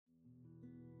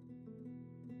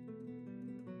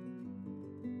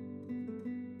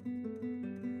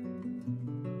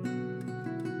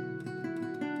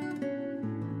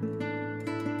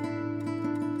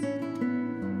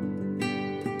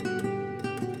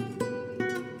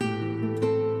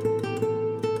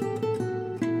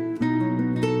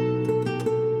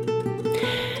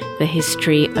The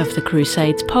History of the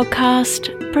Crusades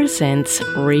podcast presents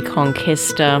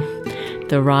Reconquista,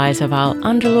 the rise of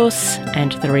Al-Andalus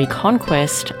and the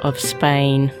reconquest of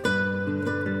Spain.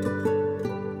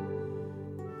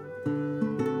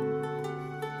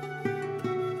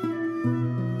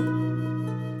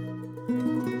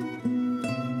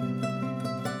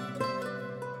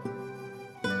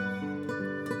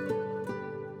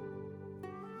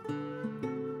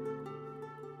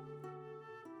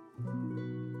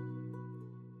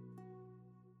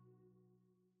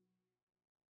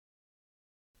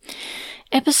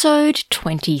 Episode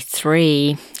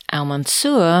 23,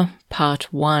 Al-Mansur,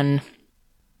 Part 1.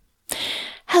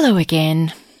 Hello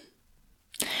again.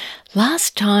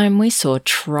 Last time we saw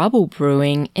trouble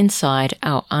brewing inside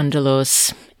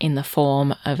Al-Andalus in the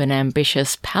form of an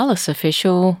ambitious palace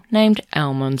official named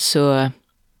Al-Mansur.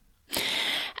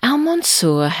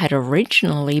 Al-Mansur had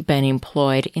originally been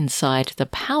employed inside the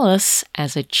palace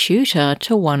as a tutor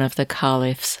to one of the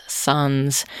Caliph's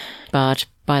sons, but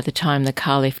by the time the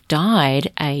Caliph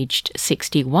died, aged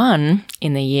 61,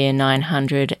 in the year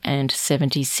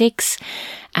 976,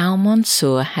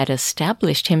 Al-Mansur had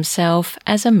established himself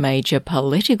as a major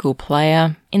political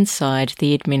player inside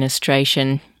the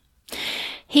administration.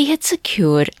 He had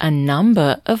secured a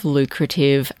number of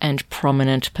lucrative and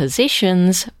prominent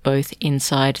positions, both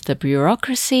inside the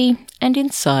bureaucracy and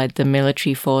inside the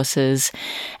military forces,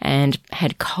 and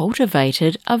had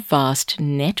cultivated a vast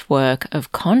network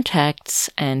of contacts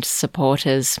and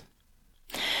supporters.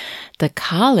 The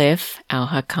Caliph,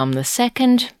 Al-Hakam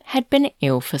II, had been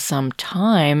ill for some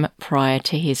time prior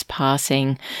to his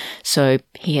passing, so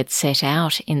he had set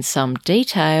out in some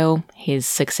detail his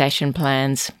succession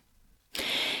plans.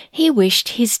 He wished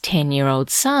his 10-year-old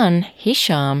son,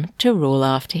 Hisham, to rule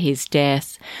after his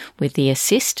death, with the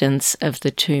assistance of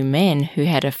the two men who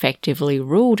had effectively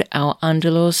ruled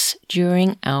Al-Andalus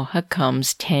during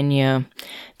Al-Hakam's tenure,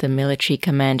 the military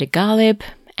commander Ghalib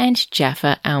and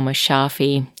Jafar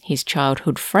al-Mashafi, his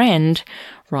childhood friend,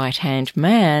 right-hand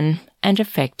man, and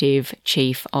effective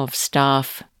chief of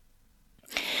staff.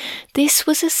 This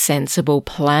was a sensible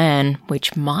plan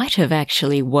which might have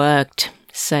actually worked,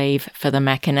 save for the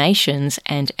machinations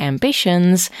and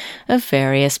ambitions of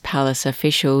various palace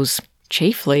officials,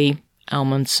 chiefly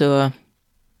Al-Mansur.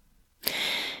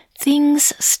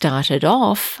 Things started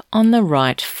off on the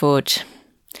right foot.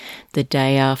 The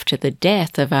day after the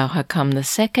death of Al-Hakam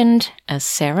II, a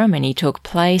ceremony took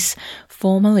place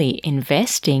formally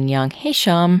investing young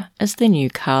Hisham as the new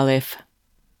Caliph.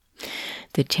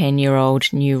 The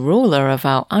 10-year-old new ruler of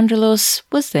Al-Andalus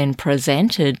was then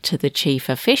presented to the chief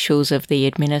officials of the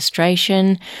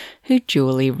administration, who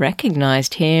duly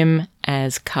recognised him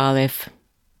as Caliph.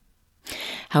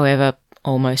 However,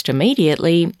 almost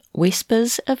immediately,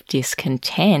 whispers of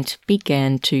discontent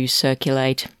began to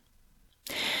circulate.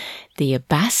 The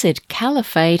Abbasid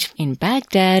Caliphate in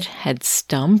Baghdad had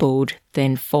stumbled,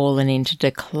 then fallen into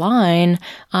decline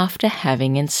after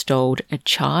having installed a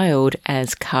child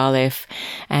as Caliph,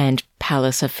 and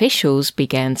palace officials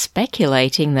began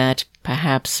speculating that,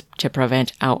 perhaps to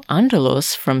prevent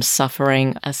Al-Andalus from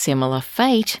suffering a similar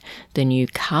fate, the new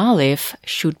Caliph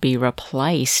should be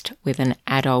replaced with an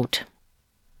adult.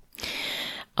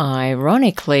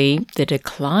 Ironically, the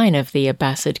decline of the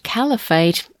Abbasid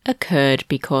Caliphate occurred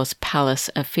because palace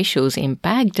officials in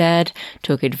Baghdad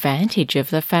took advantage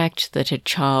of the fact that a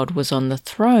child was on the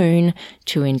throne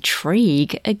to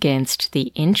intrigue against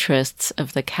the interests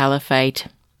of the Caliphate.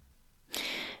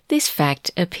 This fact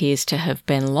appears to have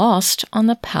been lost on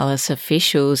the palace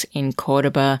officials in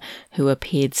Cordoba, who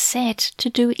appeared set to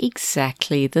do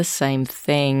exactly the same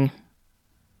thing.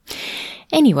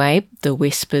 Anyway, the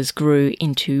whispers grew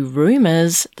into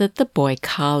rumours that the boy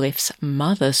Caliph's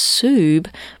mother Sub,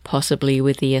 possibly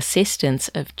with the assistance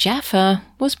of Jafar,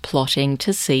 was plotting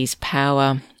to seize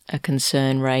power, a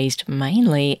concern raised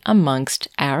mainly amongst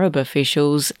Arab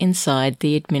officials inside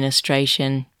the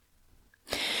administration.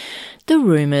 The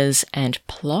rumours and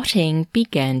plotting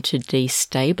began to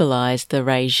destabilise the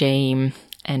regime,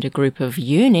 and a group of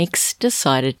eunuchs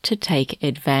decided to take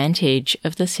advantage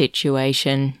of the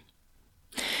situation.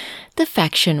 The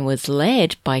faction was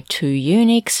led by two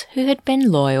eunuchs who had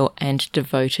been loyal and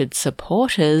devoted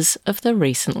supporters of the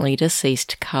recently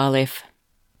deceased Caliph.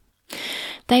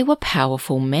 They were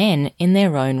powerful men in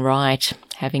their own right,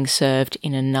 having served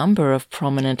in a number of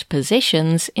prominent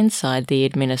positions inside the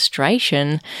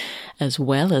administration, as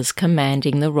well as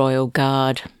commanding the royal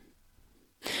guard.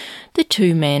 The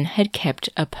two men had kept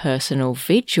a personal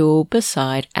vigil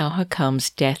beside Al-Hakam's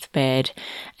deathbed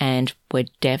and were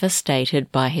devastated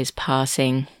by his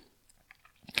passing.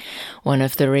 One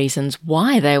of the reasons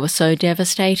why they were so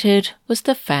devastated was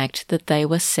the fact that they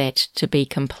were set to be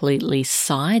completely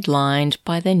sidelined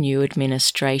by the new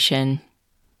administration.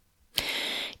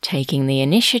 Taking the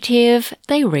initiative,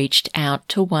 they reached out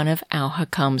to one of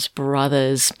Al-Hakam's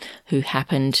brothers, who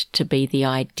happened to be the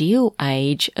ideal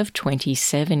age of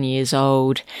 27 years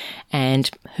old,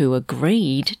 and who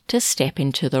agreed to step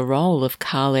into the role of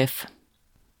Caliph.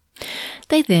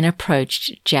 They then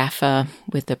approached Jafar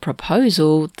with the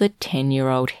proposal that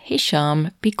 10-year-old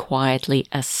Hisham be quietly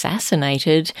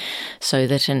assassinated so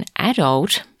that an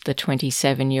adult, the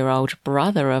 27-year-old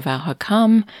brother of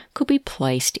Al-Hakam, could be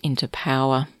placed into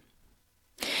power.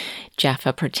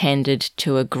 Jafar pretended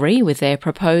to agree with their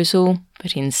proposal,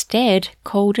 but instead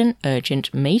called an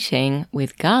urgent meeting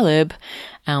with Ghalib,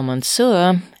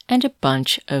 al-Mansur, and a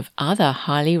bunch of other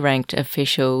highly ranked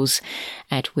officials,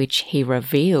 at which he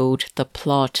revealed the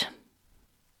plot.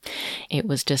 It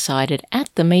was decided at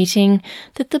the meeting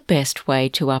that the best way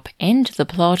to upend the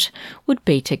plot would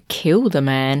be to kill the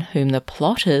man whom the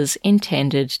plotters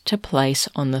intended to place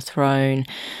on the throne,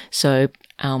 so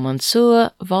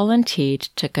al-Mansur volunteered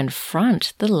to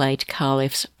confront the late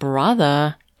Caliph's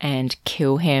brother and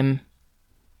kill him.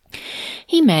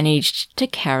 He managed to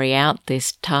carry out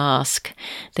this task,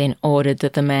 then ordered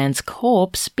that the man's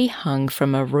corpse be hung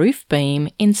from a roof beam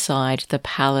inside the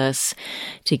palace,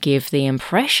 to give the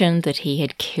impression that he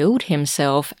had killed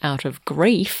himself out of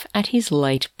grief at his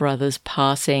late brother's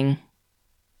passing.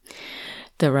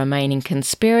 The remaining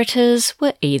conspirators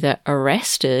were either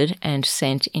arrested and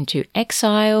sent into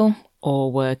exile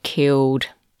or were killed.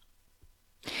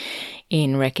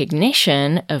 In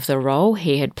recognition of the role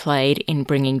he had played in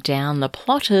bringing down the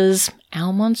plotters,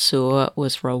 al-Mansur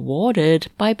was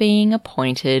rewarded by being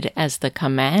appointed as the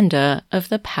commander of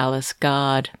the palace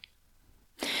guard.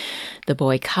 The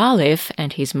boy Caliph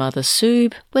and his mother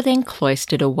Sub were then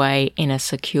cloistered away in a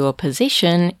secure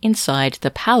position inside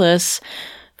the palace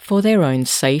for their own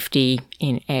safety,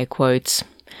 in air quotes,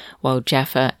 while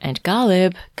Jafar and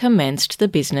Ghalib commenced the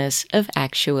business of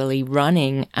actually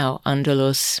running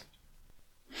Al-Andalus.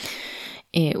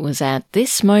 It was at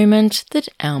this moment that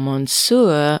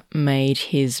al-Mansur made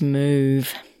his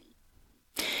move.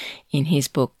 In his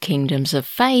book Kingdoms of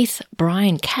Faith,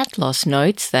 Brian Catlos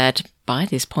notes that, by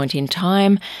this point in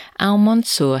time,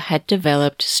 al-Mansur had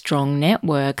developed strong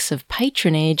networks of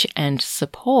patronage and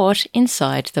support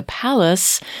inside the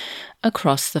palace,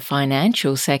 across the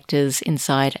financial sectors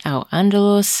inside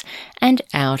Al-Andalus, and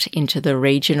out into the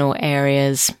regional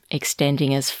areas,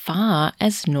 extending as far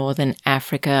as northern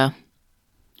Africa.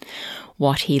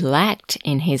 What he lacked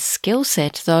in his skill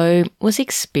set, though, was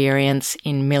experience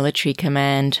in military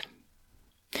command.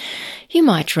 You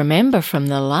might remember from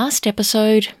the last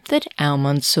episode that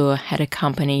al-Mansur had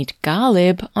accompanied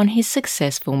Ghalib on his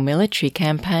successful military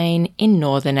campaign in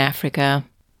northern Africa.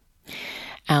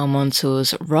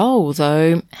 Al-Mansur's role,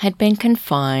 though, had been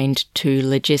confined to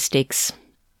logistics.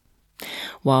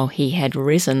 While he had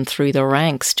risen through the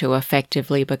ranks to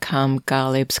effectively become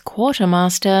Ghalib's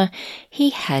quartermaster,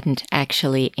 he hadn't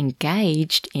actually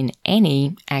engaged in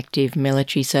any active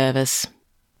military service.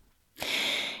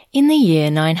 In the year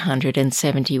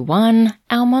 971,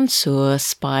 al-Mansur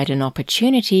spied an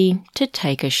opportunity to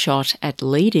take a shot at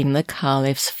leading the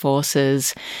Caliph's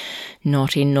forces,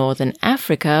 not in northern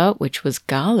Africa, which was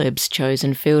Ghalib's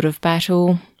chosen field of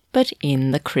battle, but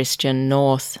in the Christian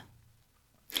north.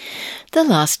 The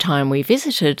last time we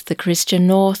visited the Christian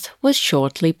north was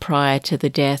shortly prior to the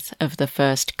death of the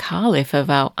first Caliph of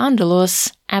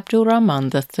Al-Andalus,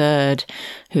 Abdul-Rahman III,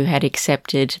 who had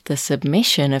accepted the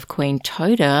submission of Queen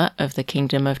Toda of the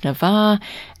Kingdom of Navarre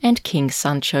and King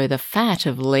Sancho the Fat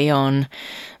of Leon,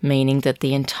 meaning that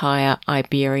the entire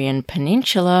Iberian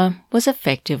Peninsula was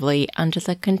effectively under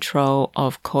the control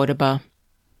of Córdoba.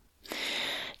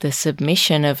 The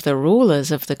submission of the rulers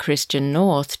of the Christian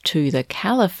north to the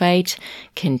Caliphate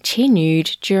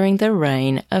continued during the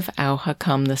reign of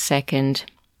Al-Hakam II.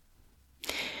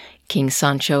 King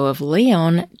Sancho of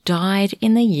Leon died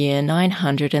in the year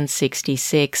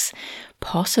 966,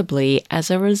 possibly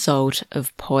as a result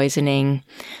of poisoning,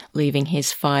 leaving his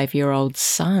 5-year-old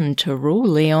son to rule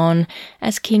Leon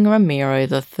as King Ramiro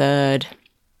III.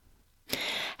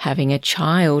 Having a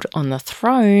child on the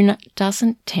throne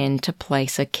doesn't tend to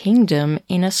place a kingdom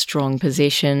in a strong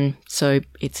position, so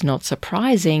it's not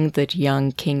surprising that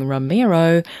young King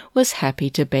Ramiro was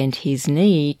happy to bend his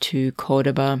knee to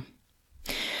Córdoba.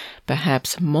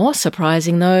 Perhaps more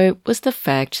surprising, though, was the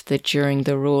fact that during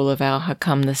the rule of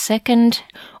Al-Hakam II,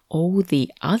 all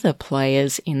the other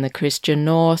players in the Christian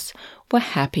north were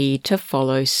happy to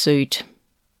follow suit.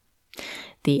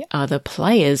 The other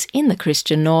players in the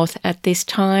Christian North at this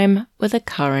time were the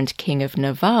current King of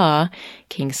Navarre,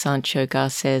 King Sancho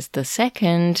Garces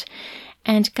II,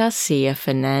 and Garcia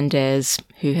Fernandez,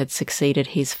 who had succeeded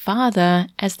his father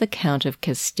as the Count of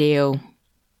Castile.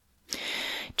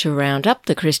 To round up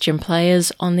the Christian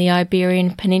players on the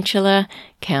Iberian Peninsula,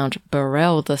 Count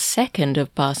Borrell II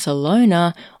of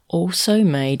Barcelona also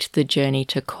made the journey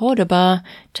to Córdoba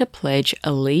to pledge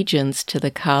allegiance to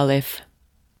the Caliph.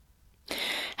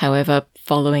 However,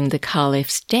 following the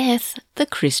Caliph's death, the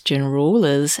Christian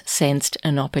rulers sensed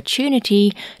an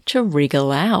opportunity to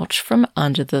wriggle out from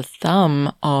under the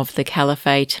thumb of the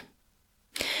Caliphate.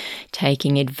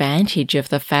 Taking advantage of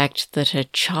the fact that a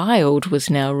child was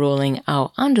now ruling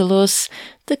Al-Andalus,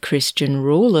 the Christian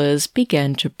rulers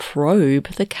began to probe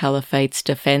the Caliphate's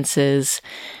defences,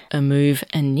 a move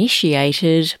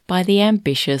initiated by the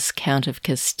ambitious Count of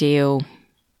Castile.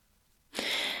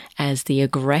 As the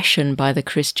aggression by the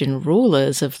Christian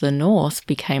rulers of the north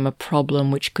became a problem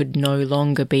which could no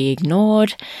longer be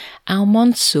ignored,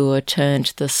 Al-Mansur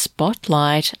turned the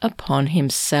spotlight upon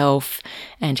himself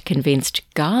and convinced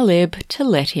Ghalib to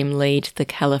let him lead the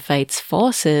Caliphate's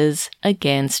forces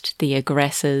against the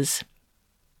aggressors.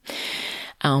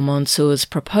 Al-Mansur's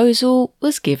proposal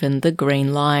was given the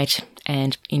green light,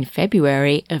 and in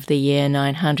February of the year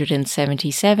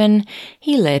 977,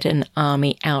 he led an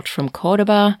army out from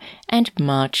Córdoba and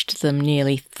marched them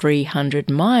nearly 300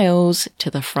 miles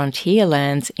to the frontier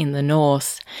lands in the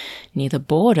north, near the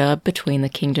border between the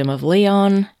Kingdom of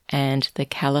Leon and the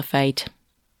Caliphate.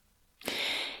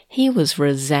 He was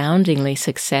resoundingly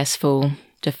successful,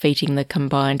 defeating the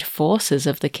combined forces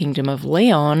of the Kingdom of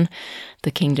Leon,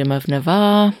 the Kingdom of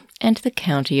Navarre, and the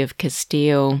County of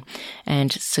Castile,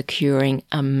 and securing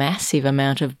a massive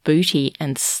amount of booty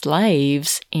and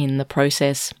slaves in the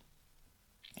process.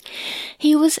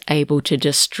 He was able to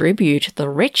distribute the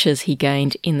riches he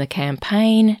gained in the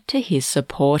campaign to his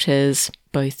supporters,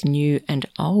 both new and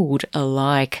old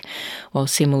alike, while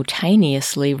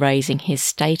simultaneously raising his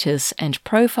status and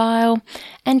profile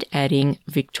and adding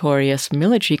victorious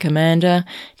military commander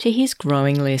to his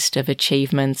growing list of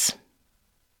achievements.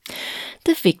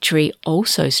 The victory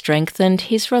also strengthened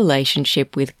his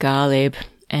relationship with Ghalib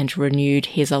and renewed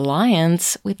his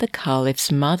alliance with the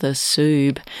Caliph's mother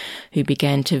Sub, who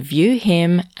began to view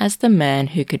him as the man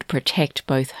who could protect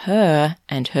both her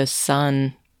and her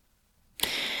son.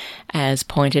 As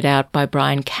pointed out by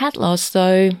Brian Catlos,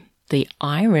 though, the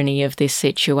irony of this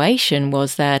situation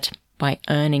was that by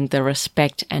earning the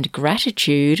respect and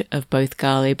gratitude of both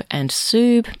Ghalib and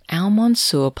Sub,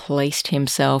 Al-Mansur placed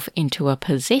himself into a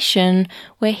position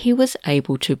where he was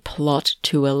able to plot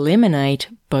to eliminate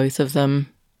both of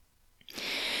them.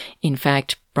 In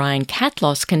fact, Brian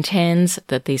Catlos contends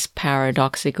that this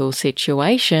paradoxical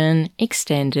situation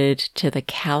extended to the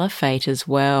Caliphate as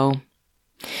well.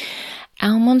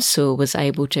 Al-Mansur was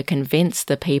able to convince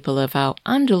the people of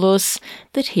Al-Andalus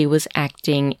that he was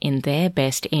acting in their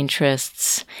best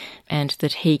interests and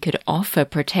that he could offer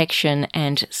protection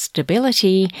and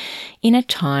stability in a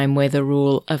time where the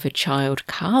rule of a child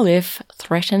caliph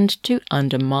threatened to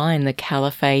undermine the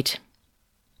caliphate.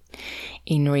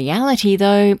 In reality,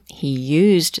 though, he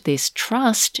used this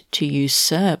trust to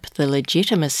usurp the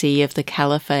legitimacy of the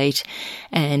caliphate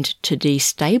and to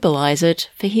destabilize it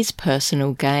for his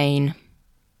personal gain.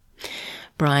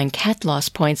 Brian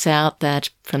Catlos points out that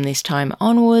from this time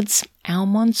onwards,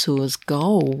 Al-Mansur's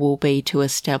goal will be to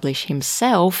establish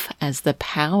himself as the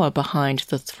power behind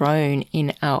the throne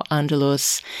in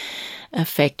Al-Andalus,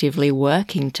 effectively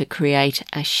working to create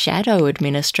a shadow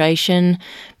administration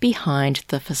behind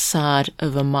the facade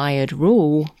of Umayyad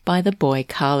rule by the boy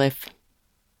Caliph.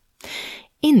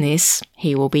 In this,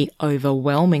 he will be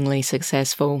overwhelmingly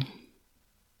successful.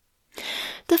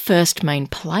 The first main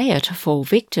player to fall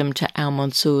victim to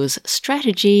Al-Mansur's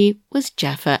strategy was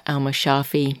Ja'far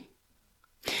al-Mashafi.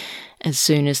 As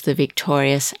soon as the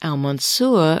victorious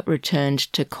Al-Mansur returned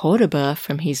to Córdoba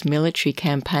from his military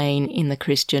campaign in the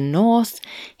Christian north,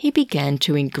 he began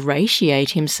to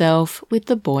ingratiate himself with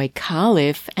the boy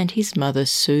Caliph and his mother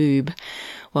Sub,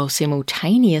 while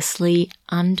simultaneously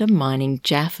undermining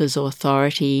Ja'far's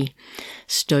authority,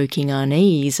 stoking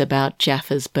unease about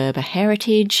Ja'far's Berber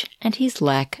heritage and his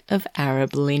lack of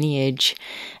Arab lineage,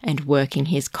 and working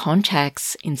his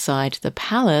contacts inside the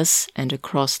palace and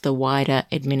across the wider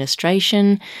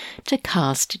administration to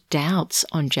cast doubts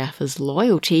on Ja'far's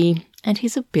loyalty and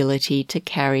his ability to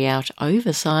carry out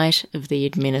oversight of the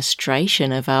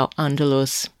administration of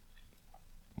Al-Andalus.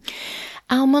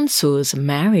 Al-Mansur's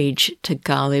marriage to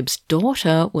Ghalib's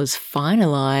daughter was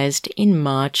finalised in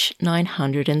March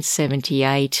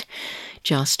 978,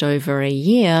 just over a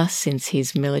year since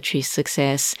his military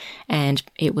success, and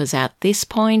it was at this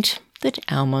point that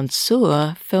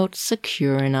Al-Mansur felt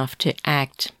secure enough to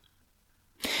act.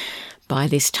 By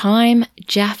this time,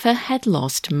 Jafar had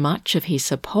lost much of his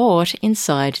support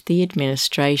inside the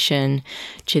administration,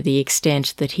 to the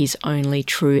extent that his only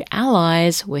true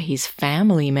allies were his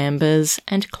family members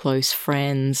and close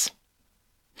friends.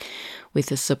 With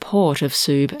the support of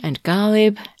Sub and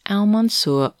Ghalib,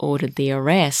 Al-Mansur ordered the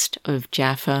arrest of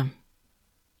Jafar.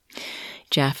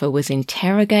 Jafar was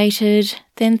interrogated,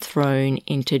 then thrown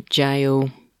into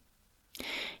jail.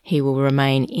 He will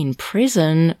remain in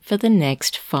prison for the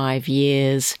next 5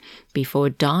 years before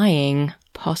dying,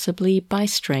 possibly by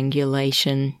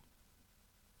strangulation.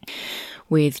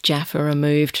 With Jafar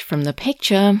removed from the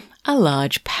picture, a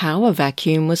large power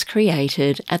vacuum was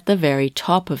created at the very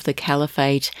top of the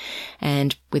caliphate,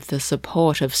 and with the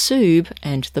support of Sub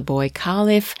and the boy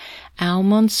Caliph,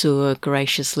 Al-Mansur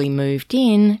graciously moved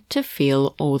in to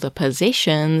fill all the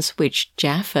positions which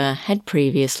Jafar had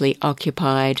previously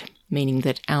occupied, meaning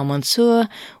that Al-Mansur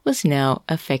was now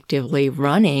effectively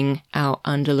running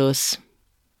Al-Andalus.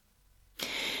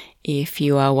 If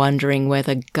you are wondering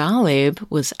whether Ghalib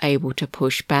was able to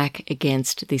push back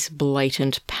against this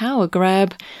blatant power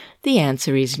grab, the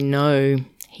answer is no.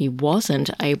 He wasn't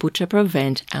able to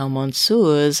prevent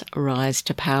Al-Mansur's rise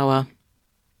to power.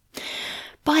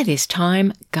 By this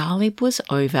time, Ghalib was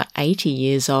over 80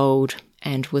 years old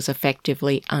and was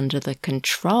effectively under the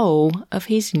control of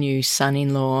his new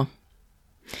son-in-law.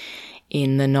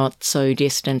 In the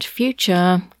not-so-distant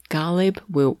future, Ghalib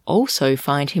will also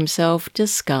find himself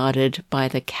discarded by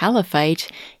the caliphate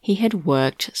he had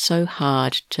worked so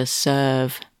hard to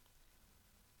serve.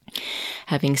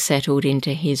 Having settled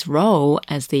into his role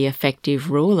as the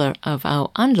effective ruler of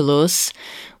Al-Andalus,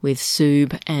 with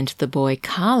Sub and the boy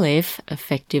Caliph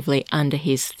effectively under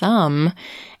his thumb,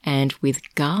 and with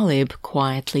Ghalib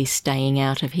quietly staying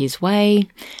out of his way,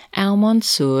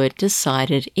 Al-Mansur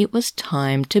decided it was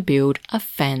time to build a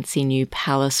fancy new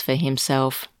palace for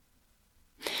himself.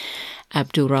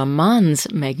 Abdul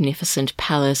Rahman's magnificent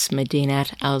palace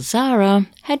Medinat al-Zahra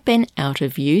had been out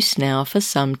of use now for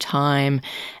some time,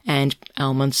 and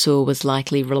Al-Mansur was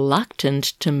likely reluctant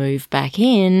to move back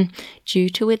in due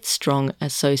to its strong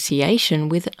association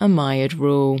with Umayyad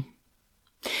rule.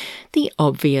 The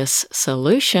obvious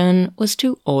solution was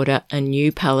to order a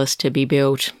new palace to be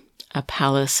built, a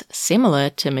palace similar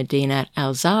to Medinat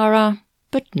al-Zahra,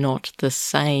 but not the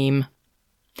same.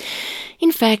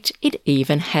 In fact, it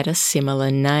even had a similar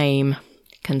name.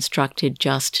 Constructed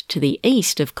just to the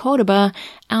east of Cordoba,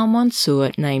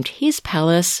 Al-Mansur named his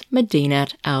palace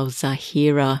Medinat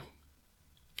al-Zahira.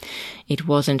 It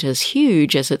wasn't as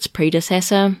huge as its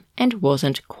predecessor and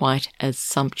wasn't quite as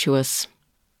sumptuous.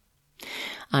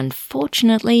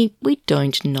 Unfortunately, we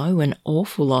don't know an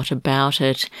awful lot about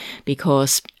it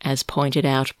because, as pointed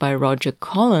out by Roger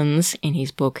Collins in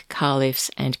his book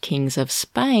Caliphs and Kings of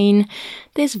Spain,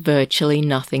 there's virtually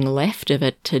nothing left of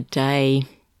it today.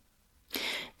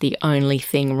 The only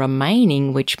thing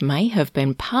remaining which may have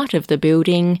been part of the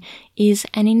building is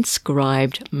an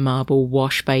inscribed marble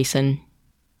wash basin.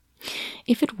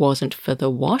 If it wasn't for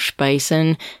the wash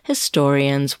basin,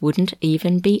 historians wouldn't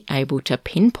even be able to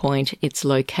pinpoint its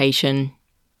location.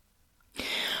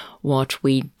 What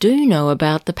we do know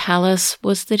about the palace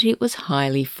was that it was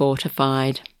highly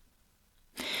fortified.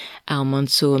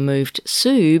 Al-Mansur moved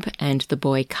Sub and the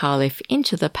boy Caliph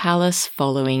into the palace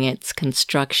following its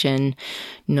construction,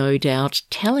 no doubt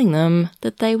telling them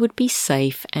that they would be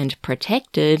safe and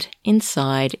protected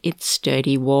inside its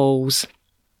sturdy walls.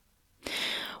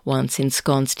 Once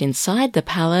ensconced inside the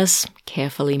palace,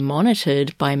 carefully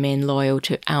monitored by men loyal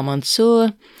to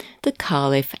Al-Mansur, the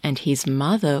Caliph and his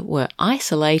mother were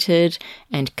isolated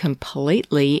and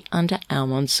completely under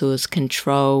Al-Mansur's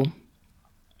control.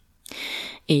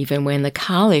 Even when the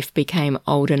Caliph became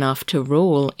old enough to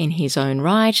rule in his own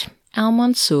right,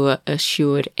 Al-Mansur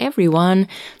assured everyone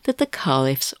that the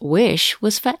Caliph's wish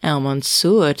was for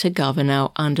Al-Mansur to govern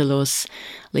Al-Andalus,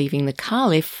 leaving the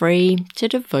Caliph free to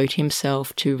devote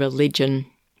himself to religion.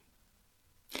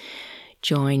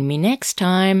 Join me next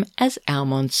time as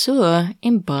Al-Mansur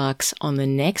embarks on the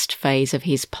next phase of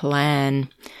his plan,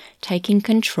 taking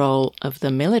control of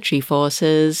the military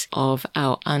forces of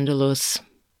Al-Andalus.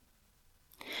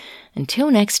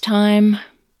 Until next time,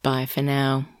 bye for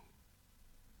now.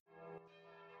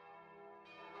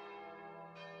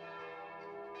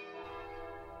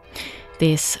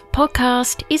 This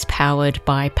podcast is powered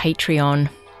by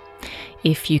Patreon.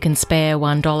 If you can spare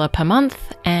 $1 per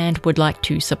month and would like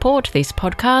to support this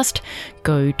podcast,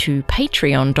 go to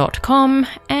patreon.com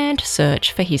and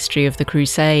search for History of the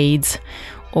Crusades,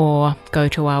 or go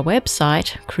to our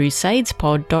website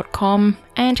crusadespod.com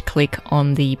and click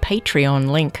on the Patreon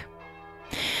link.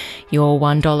 Your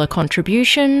 $1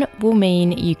 contribution will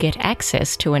mean you get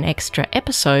access to an extra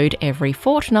episode every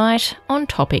fortnight on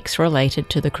topics related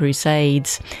to the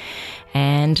Crusades,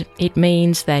 and it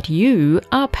means that you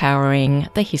are powering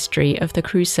the History of the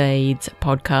Crusades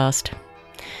podcast.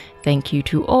 Thank you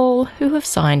to all who have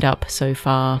signed up so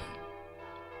far.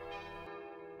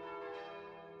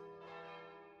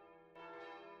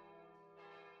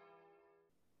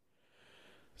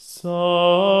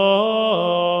 So